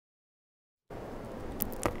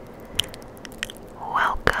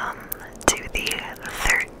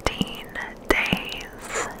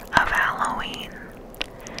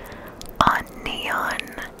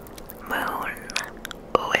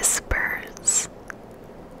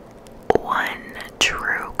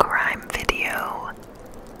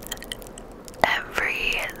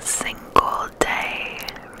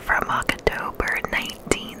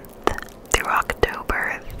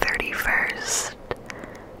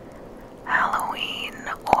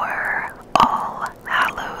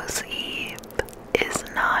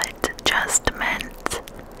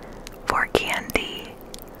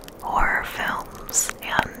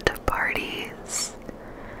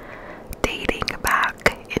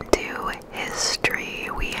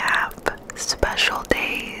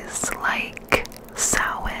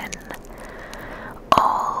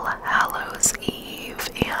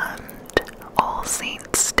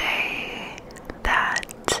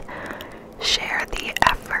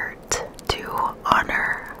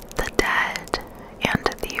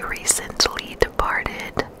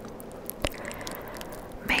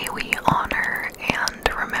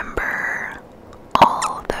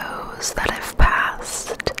those that have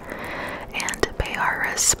passed and pay our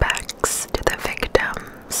respects to the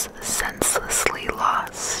victims senselessly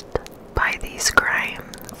lost by these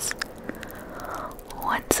crimes.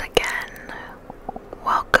 Once again,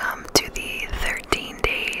 welcome to the 13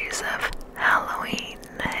 days of Halloween,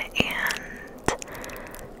 and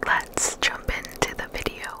let's jump into the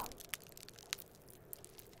video.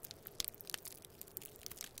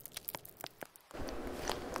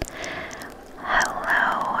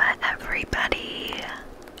 Hello everybody,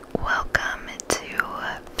 welcome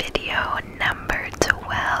to video number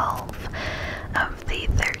 12 of the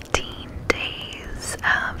 13 days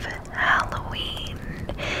of Halloween.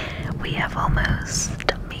 We have almost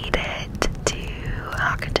made it to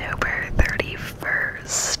October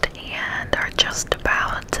 31st and are just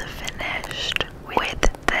about finished with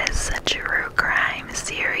this true crime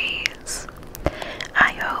series.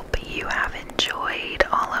 I hope you have enjoyed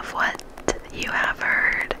all of what you have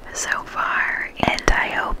heard so far, and I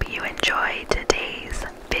hope you enjoy today's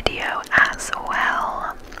video as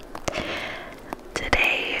well.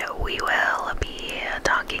 Today we will be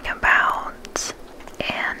talking about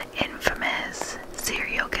an infamous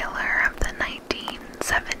serial killer of the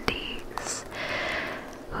 1970s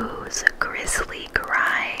whose grisly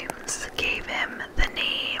crimes gave him the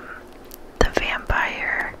name the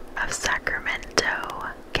Vampire of Sacramento,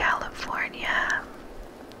 California.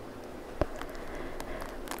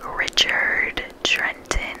 Richard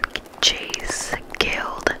Trenton Chase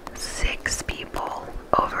killed 6 people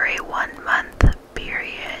over a 1-month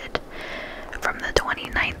period from the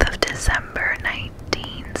 29th of December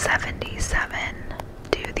 1977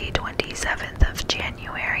 to the 27th of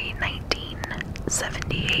January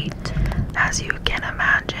 1978. As you can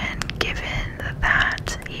imagine, given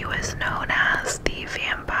that he was known as the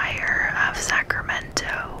Vampire of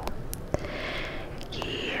Sacramento,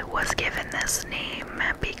 he was given this name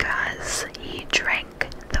because he drank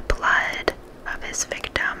the blood of his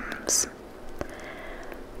victims.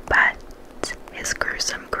 But his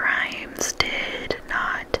gruesome crimes did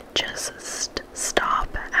not just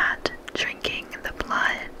stop at drinking the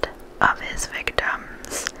blood of his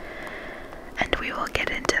victims, and we will get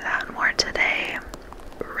into that more today.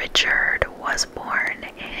 Richard was born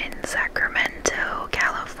in Sacramento,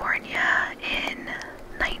 California in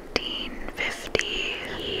 1950.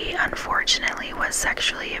 He unfortunately was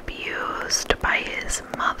sexually abused by his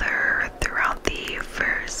mother throughout the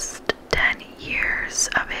first 10 years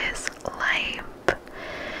of his life,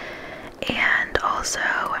 and also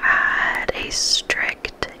had a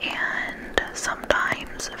strict and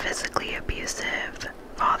sometimes physically abusive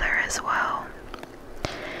father as well.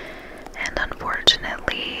 And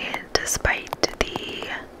unfortunately, despite the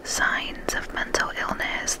signs of mental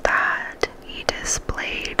illness that he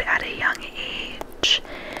displayed at a young age,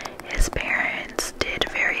 his parents did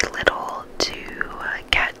very little to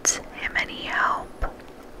get him any help.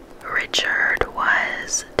 Richard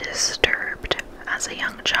was disturbed as a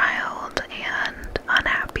young child and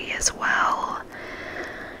unhappy as well,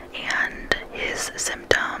 and his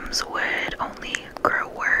symptoms would only grow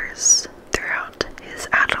worse throughout his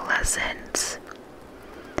adolescence.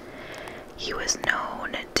 He was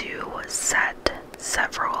known to set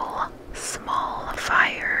several small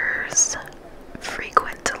fires,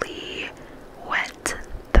 frequently wet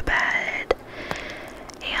the bed,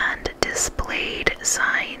 and displayed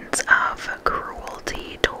signs of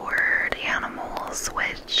cruelty toward animals,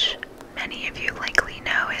 which many of you likely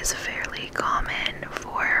know is fairly common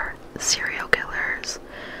for serial killers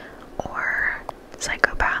or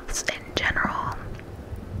psychopaths in general.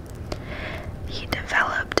 He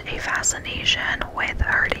developed a fascination with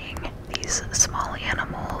hurting these small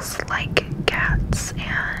animals like cats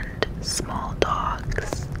and small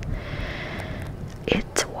dogs.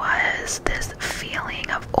 It was this feeling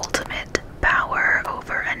of ultimate power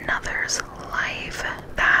over another's life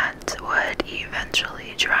that would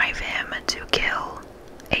eventually drive him to kill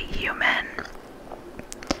a human.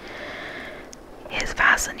 His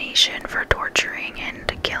fascination for torturing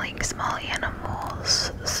and killing small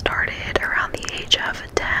animals started around the age of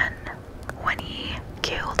 10 when he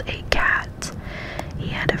killed a cat he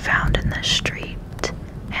had found in the street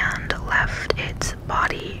and left its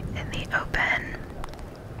body in the open.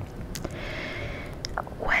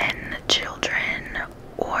 When children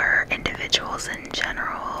or individuals in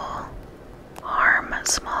general harm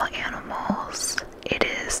small animals, it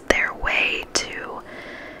is their way to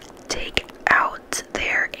take out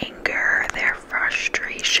their anger, their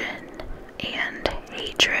frustration, and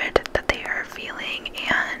hatred that they are feeling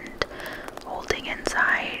and holding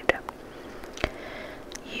inside.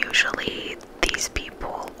 Usually, these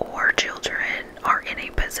people or children are in a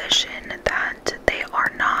position that they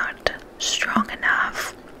are not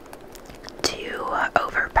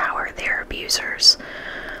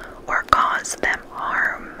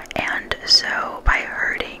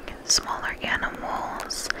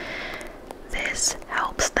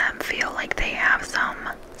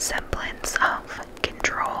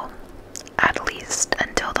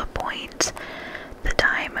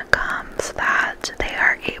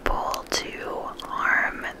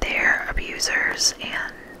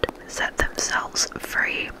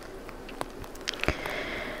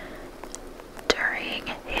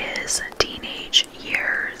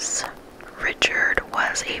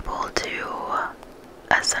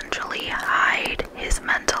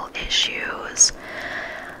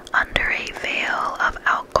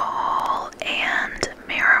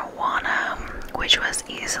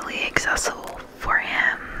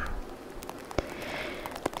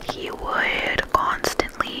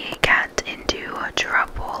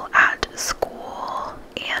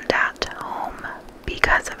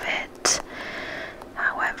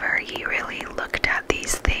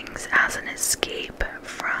escape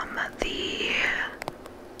from the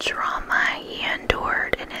trauma he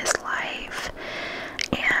endured in his life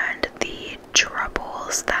and the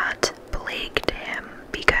troubles that plagued him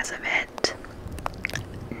because of it.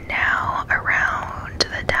 Now, around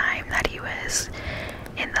the time that he was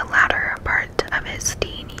in the latter part of his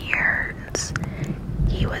teen years,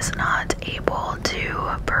 he was not able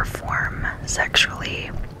to perform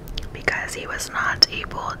sexually because he was not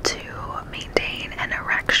able to maintain an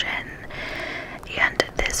erection, and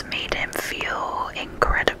this made him feel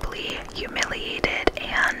incredibly humiliated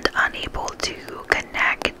and unable to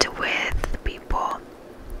connect with people.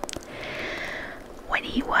 When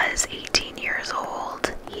he was 18 years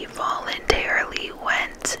old, he voluntarily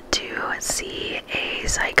went to see a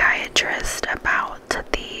psychiatrist about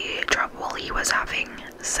the trouble he was having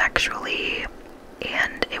sexually,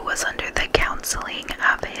 and it was under the counseling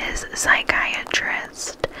of his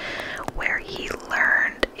psychiatrist where he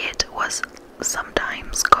learned it was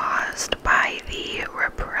sometimes caused by the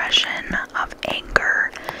repression of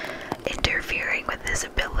anger interfering with his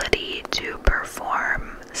ability to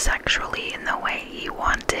perform sexually in the way he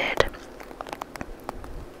wanted.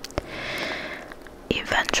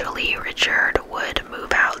 Eventually, Richard would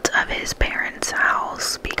move out of his parents'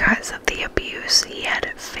 house because of the abuse he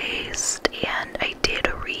had faced, and I did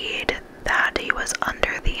read that he was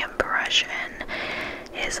under the impression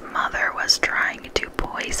his mother was trying to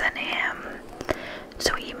poison him.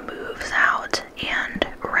 So he moves out and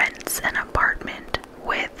rents an apartment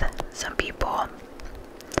with some people.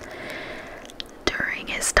 During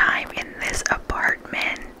his time in this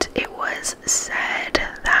apartment, it was said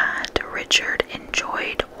that Richard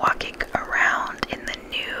enjoyed walking around in the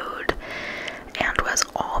nude and was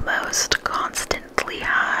almost constantly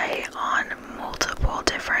high on multiple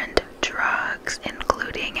different drugs,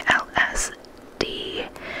 including LSD,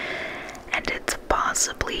 and it's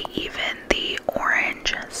possibly even the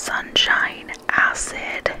orange sunshine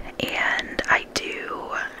acid, and I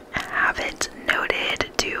do have it noted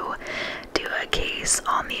to do a case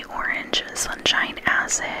on the orange sunshine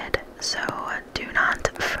acid, so do not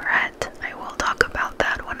fret. I will talk about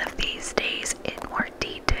that one of these days in more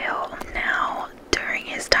detail. Now, during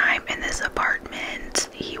his time in this apartment,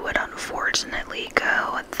 he would unfortunately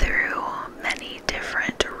go through many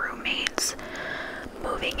different roommates,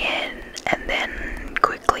 moving in and then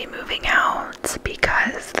quickly moving out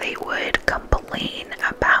because they would complain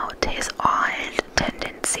about his odd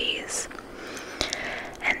tendencies.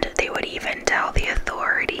 And they would even tell the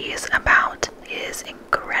authorities about his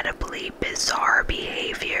incredibly bizarre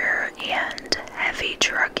behavior and heavy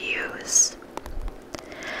drug use.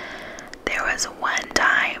 There was one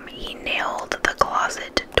time he nailed the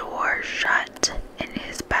closet door shut in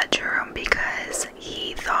his bedroom because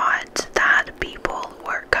he thought that people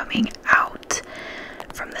were coming out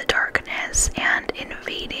from the darkness and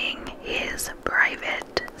invading his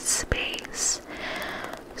private space.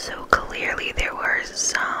 So clearly there were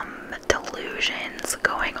some delusions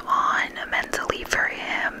going on mentally for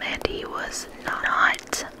him, and he was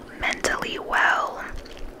not mentally well.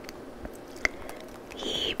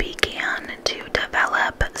 He began to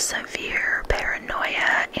develop severe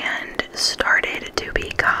paranoia and started to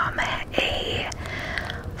become a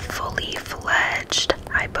fully fledged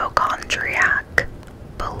hypochondriac,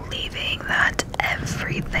 believing that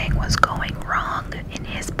everything was going wrong in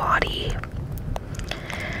his body.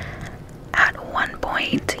 At one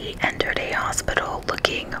point, he entered a hospital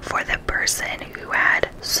looking for the person who had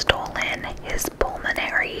stolen his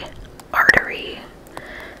pulmonary artery.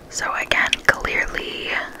 So again, clearly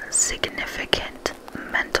significant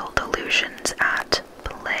mental delusions at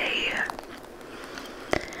play.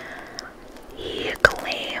 He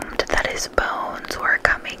claimed that his bones were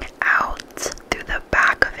coming out through the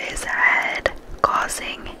back of his head,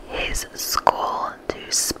 causing his skull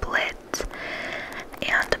to split,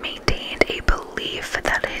 and maintained a belief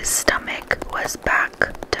that his stomach was back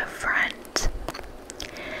to front.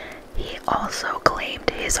 He also claimed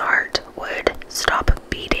his heart would stop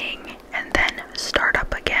beating and then start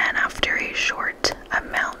up again after a short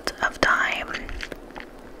amount of time.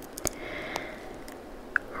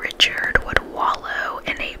 Richard would wallow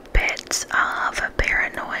in a pit of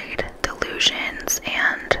paranoid delusions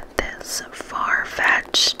and this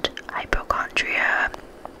far-fetched hypochondria,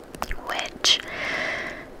 which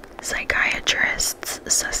psychiatrists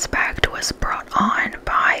suspect was brought on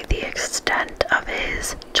by the extent of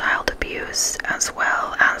his child abuse as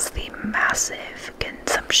well as the massive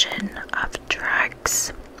consumption of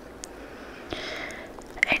drugs.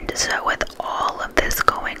 And so with all of this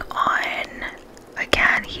going on,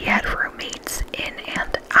 again, he had roommates in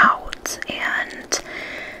and out, and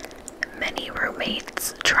many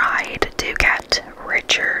roommates tried to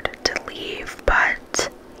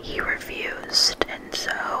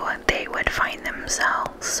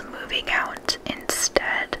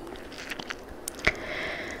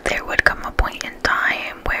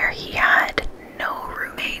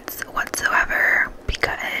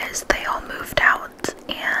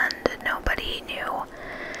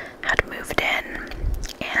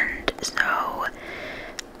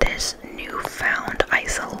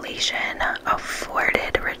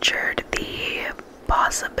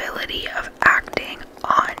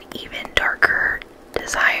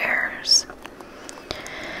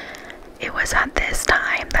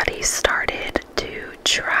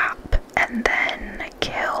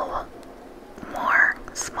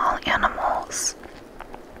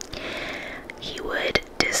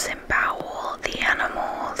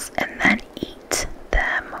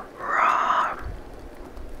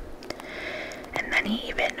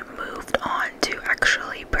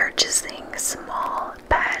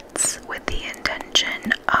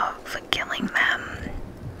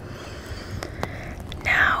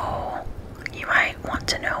want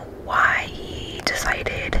to know why he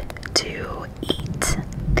decided to eat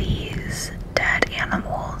these dead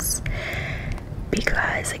animals,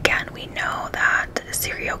 because again, we know that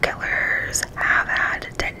serial killers have had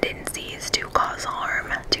tendencies to cause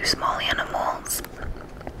harm to small animals,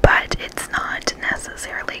 but it's not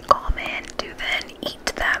necessarily common to then eat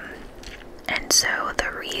them. And so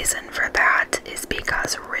the reason for that is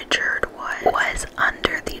because Richard was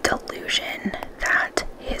under the delusion that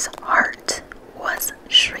his heart was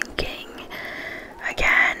shrinking.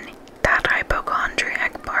 Again, that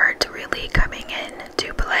hypochondriac part really coming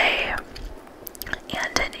into play.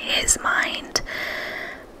 And in his mind,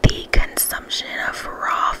 the consumption of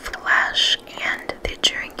raw flesh and the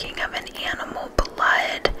drinking of an animal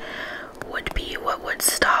blood would be what would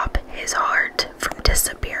stop his heart from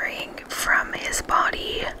disappearing from his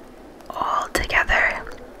body altogether.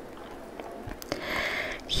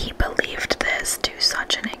 He believed this to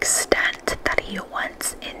such an extent that he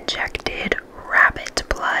once injected rabbit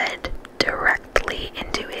blood directly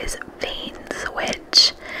into his veins,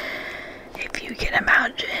 which, if you can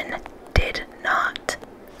imagine, did not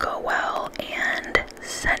go well and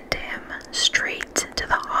sent him straight to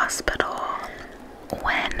the hospital.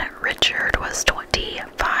 When Richard was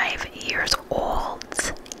 25 years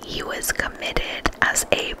old, he was committed as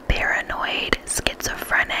a paranoid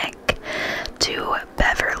schizophrenic to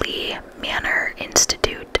Beverly Manor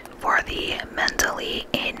Institute for the Mentally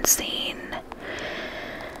Insane.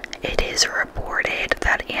 It is reported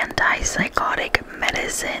that antipsychotic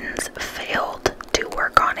medicines failed to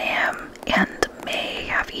work on him and may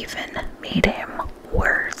have even made him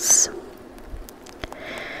worse.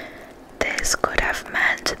 This could have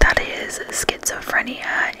meant that his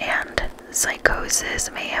schizophrenia and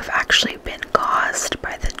psychosis may have actually been caused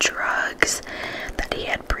by the drugs that he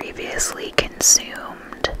had previously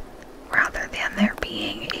consumed, rather than there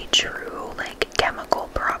being a true, chemical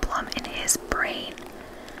problem in his brain.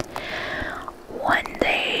 One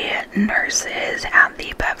day, nurses at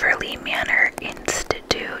the Beverly Manor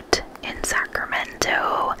Institute in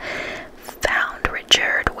Sacramento found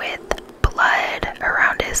Richard with blood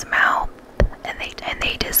around his mouth, and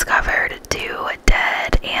they discovered 2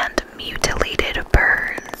 dead and mutilated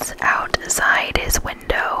birds outside his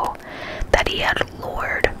window that he had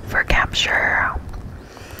lured for capture.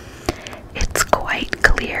 It's quite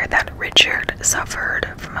clear that Richard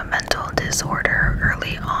suffered from a mental disorder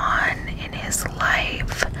early on in his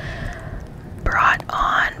life, brought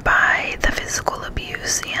on by the physical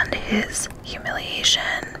abuse and his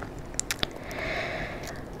humiliation.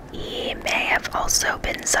 He may have also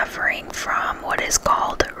been suffering from what is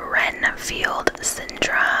called Renfield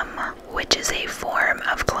syndrome, which is a form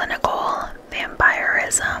of clinical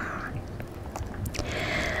vampirism.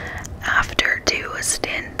 After 2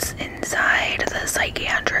 stints inside the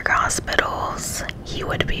psychiatric hospitals, he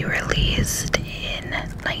would be released in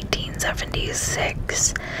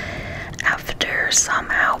 1976 after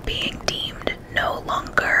somehow being deemed no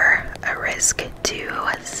longer a risk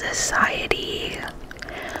to society.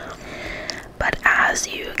 But as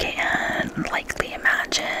you can likely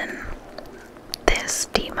imagine, this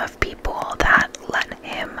team of people that let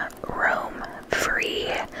him roam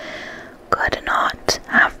free could not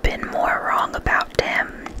have been more wrong about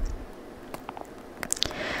him.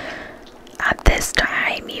 At this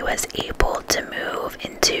time, he was able to move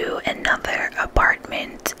into another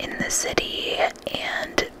apartment in the city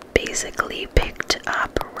and basically picked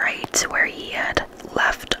up right where he had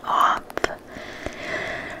left off.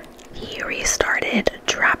 He restarted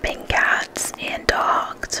trapping cats and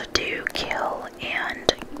dogs to kill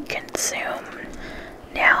and consume.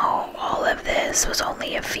 Now, all of this was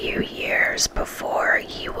only a few years before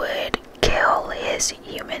he would kill his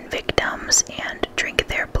human victims and drink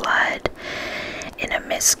their blood in a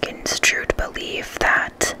misconstrued belief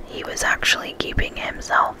that he was actually keeping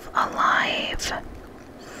himself alive.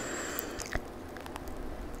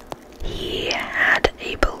 He had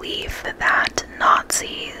a belief that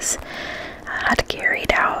Nazis had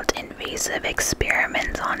carried out invasive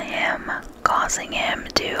experiments on him, causing him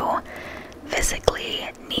to physically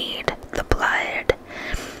need the blood.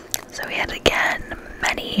 So he had, again,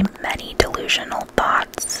 many delusional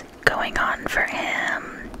thoughts going on for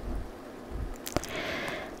him.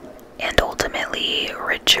 And ultimately,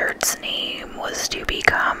 Richard's name was to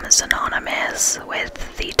become synonymous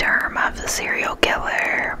with the term of serial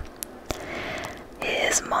killer.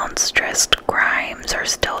 His monstrous crimes are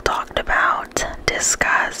still talked about,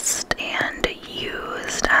 discussed, and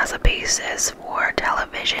used as a basis for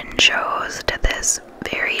television shows to this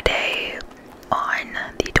very day. On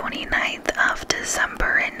the 29th of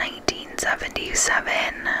December in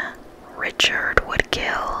 1977, Richard would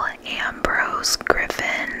kill Ambrose Griffin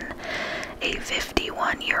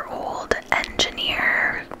 51-year-old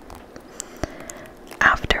engineer.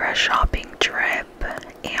 After a shopping trip,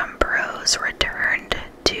 Ambrose returned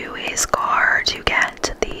to his car to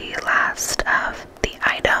get the last of the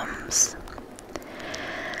items.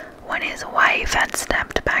 When his wife had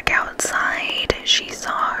stepped back outside, she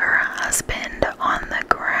saw her husband on the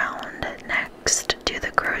ground next to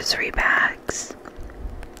the grocery bags.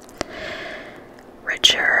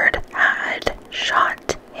 Richard had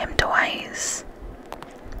shot him twice,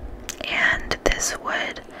 and this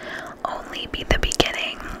would only be the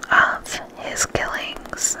beginning of his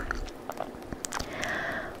killings.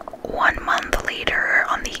 1 month later,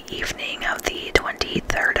 on the evening of the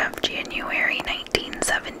 23rd of January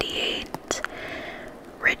 1978,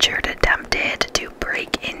 Richard attempted to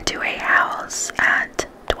break into a house at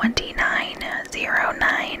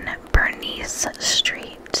 2909 Bernice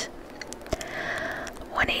Street.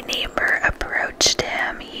 When a neighbor approached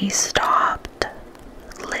him, he stopped,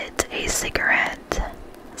 lit a cigarette,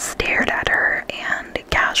 stared at her, and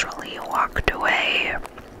casually walked away.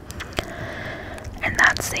 And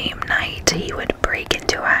that same night, he would break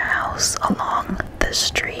into a house along the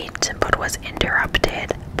street, but was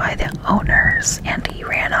interrupted by the owners, and he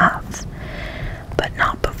ran off, but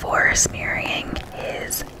not before smearing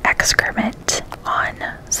his excrement on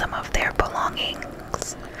some of their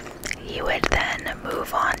belongings. He would then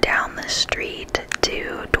move on down the street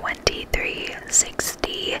to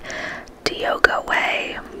 2360 Tioga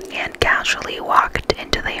Way and casually walked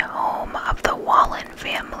into the home of the Wallen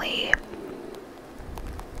family.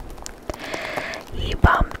 He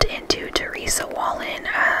bumped into Teresa Wallen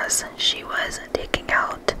as she was taking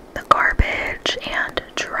out the garbage and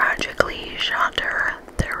tragically shot her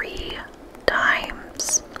 3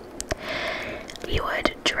 times. He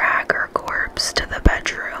would drag her corpse to the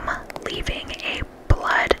bedroom, leaving a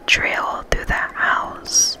blood trail through the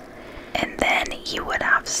house, and then he would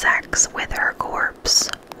have sex with her corpse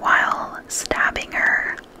while stabbing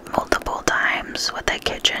her multiple times with a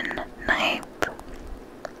kitchen knife.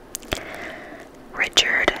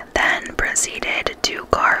 Richard then proceeded to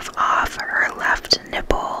carve off her left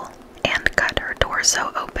nipple and cut her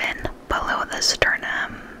torso open below the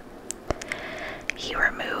sternum. He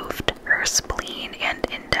removed her spleen and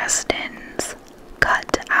intestines,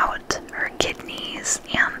 cut out her kidneys,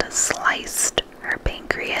 and sliced her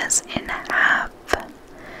pancreas in half.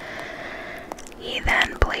 He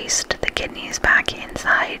then placed the kidneys back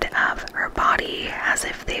inside of her body as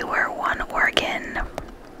if they were one organ.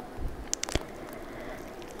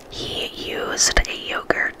 He used a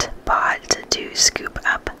yogurt pot to scoop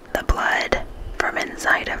up the blood from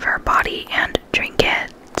inside of her body and drink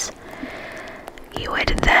it. He would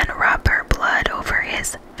then rub her blood over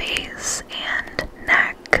his face and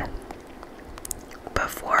neck.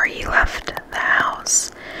 Before he left the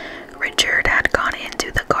house, Richard had gone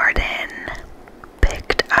into the garden,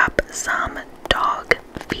 picked up some dog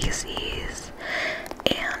feces,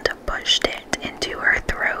 and pushed it into her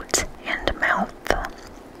throat and mouth.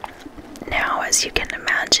 Now, as you can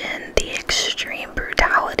imagine, the extreme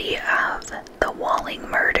brutality of the Walling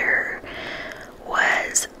murder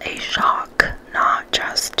was a shock, not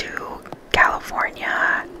just to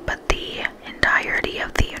California, but the entirety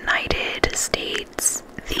of the United States.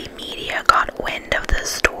 The media got wind of the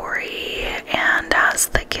story, and as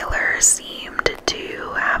the killer seemed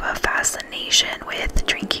to have a fascination with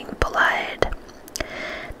drinking blood,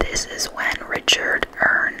 this is when Richard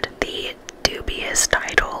earned the dubious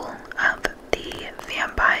title of the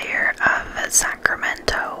Vampire of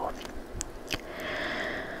Sacramento.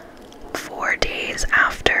 4 days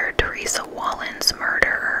after Teresa Wallen's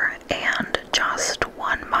murder, and just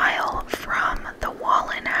 1 mile from the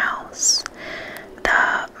Wallen house,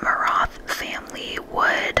 the Moroth family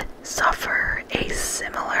would suffer a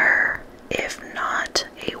similar, if not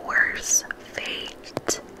a worse,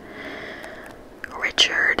 fate.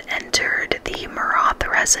 Richard entered the Moroth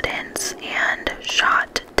residence and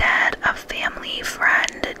shot dead a family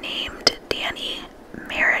friend named Danny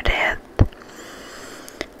Meredith.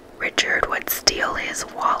 Richard would steal his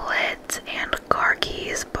wallet and car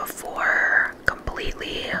keys before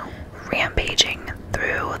completely rampaging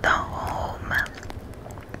through the home.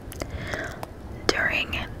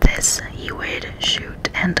 During this, he would shoot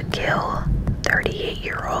and kill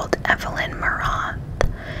 38-year-old Evelyn Moroth,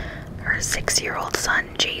 her 6-year-old son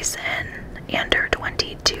Jason, and her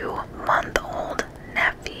 22-month-old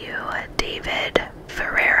nephew David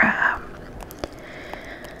Ferreira.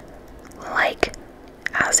 Like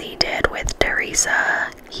as he did with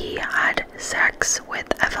Teresa, he had sex with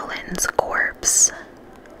Evelyn's corpse,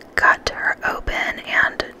 cut her open,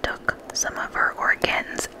 and took some of her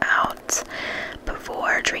organs out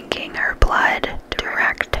before drinking her blood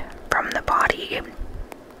direct from the body.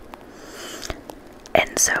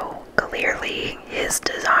 And so clearly his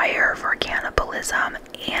desire for cannibalism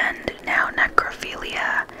and now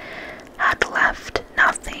necrophilia had left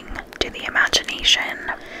nothing to the imagination.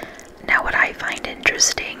 Now what I find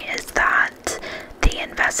interesting is that the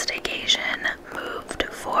investigation moved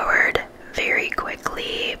forward very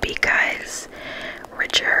quickly because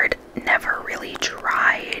Richard never really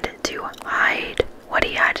tried to hide what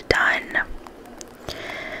he had done.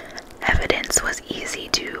 Evidence was easy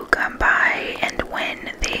to come by, and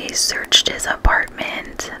when they searched his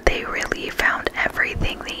apartment, they really found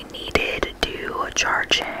everything they needed to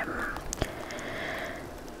charge him.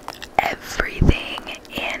 Everything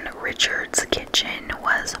in Richard's kitchen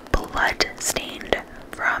was blood-stained,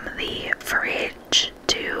 from the fridge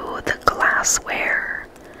to the glassware.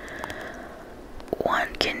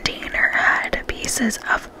 One container had pieces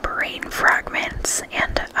of brain fragments,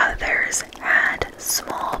 and others had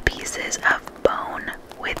small pieces of bone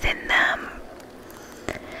within them.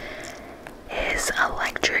 His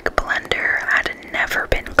electric blender had never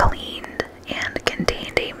been cleaned and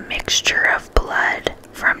contained a mixture of blood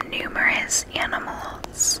from numerous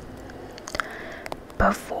animals.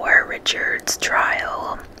 Before Richard's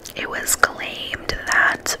trial, it was claimed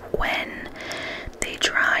that when they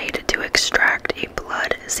tried to extract a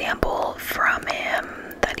blood sample from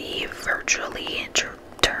him, that he virtually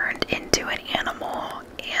turned into an animal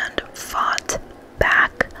and fought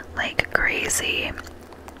back like crazy.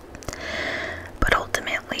 But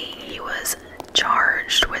ultimately, he was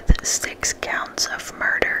charged with 6 counts of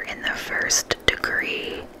murder in the first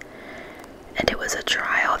degree, and it was a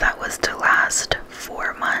trial that was to last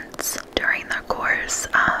 4 months during the course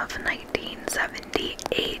of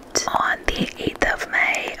 1978. On the 8th of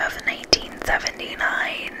May of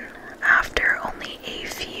 1979, after only a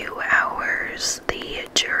few hours, the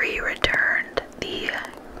jury returned the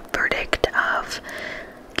verdict of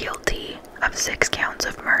guilty of 6 counts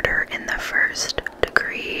of murder in the first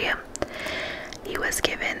degree. He was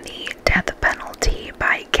given the death penalty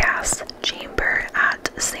by gas chamber at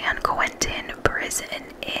San Quentin Prison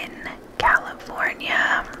in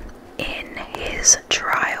California. In his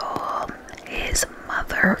trial, his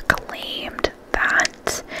mother claimed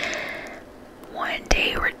that one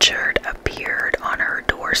day Richard appeared on her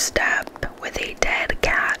doorstep with a dead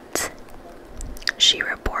cat. She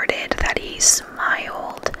reported that he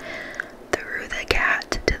smiled, threw the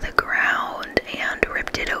cat to the ground, and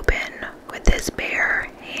ripped it open with his bare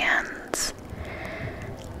hands.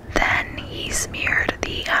 Then he smeared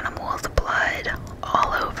the animal's blood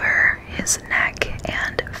all over his neck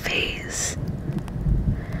and face.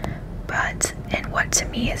 But in what to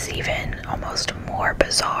me is even almost more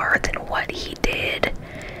bizarre than what he did,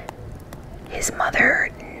 his mother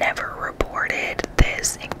never reported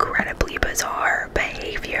this incredibly bizarre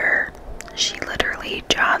behavior. She literally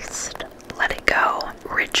just let it go.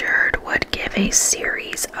 Richard would give a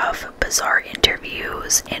series of bizarre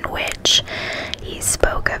interviews in which he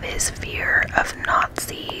spoke of his fear of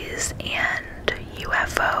Nazis and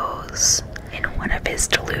UFOs. In one of his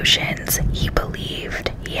delusions, he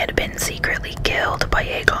believed he had been secretly killed by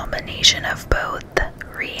a combination of both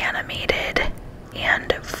reanimated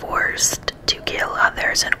and forced to kill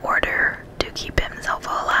others in order to keep himself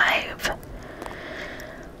alive.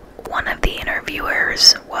 One of the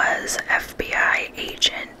interviewers was FBI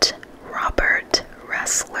agent Robert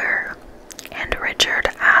Ressler, and Richard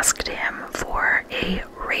asked him for a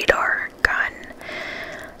radar gun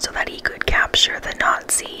so that he could capture the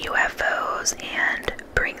Nazi UFOs and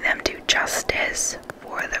bring them to justice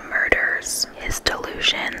for the murders. His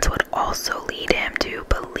delusions would also lead him to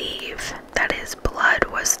believe that his blood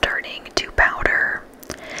was turning to powder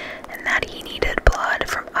and that he needed blood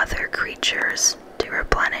from other creatures to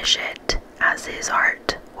replenish it as his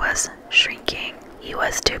heart was shrinking. He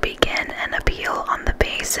was to begin an appeal on the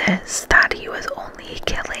basis that he was only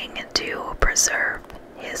killing to preserve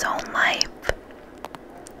his own life.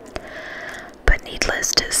 But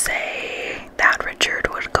needless to say, that Richard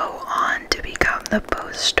would go on to become the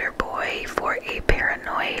poster boy for a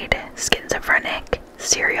paranoid, schizophrenic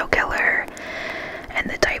serial killer, and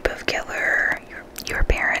the type of killer your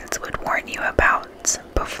parents would warn you about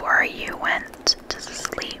before you went to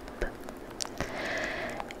sleep.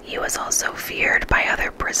 He was also feared by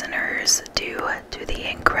other prisoners due to the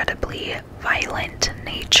incredibly violent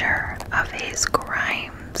nature of his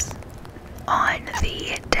crimes. On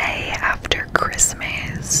the day after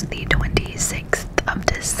Christmas, the 26th of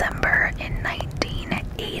December in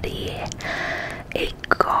 1980, a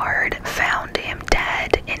guard found him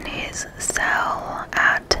dead in his cell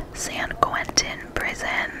at San Quentin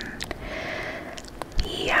Prison.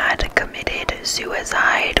 He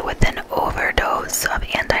suicide with an overdose of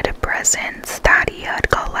antidepressants that he had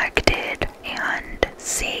collected and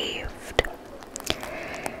saved.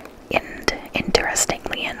 And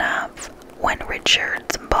interestingly enough, when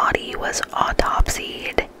Richard's body was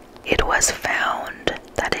autopsied, it was found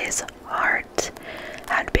that his heart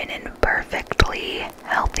had been in perfectly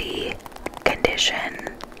healthy condition,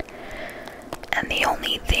 and the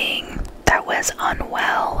only thing that was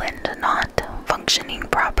unwell and not functioning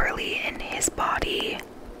properly in his body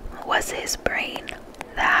was his brain.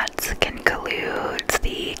 That concludes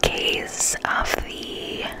the case of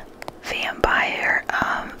the vampire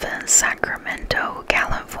of Sacramento,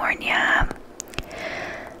 California.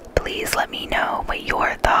 Please let me know what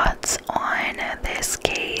your thoughts on this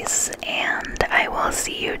case, and I will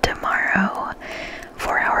see you tomorrow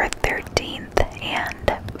for our 13th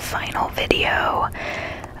and final video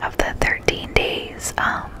of the 13 days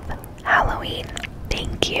of Halloween.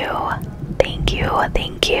 Thank you,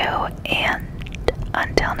 and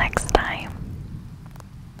until next time.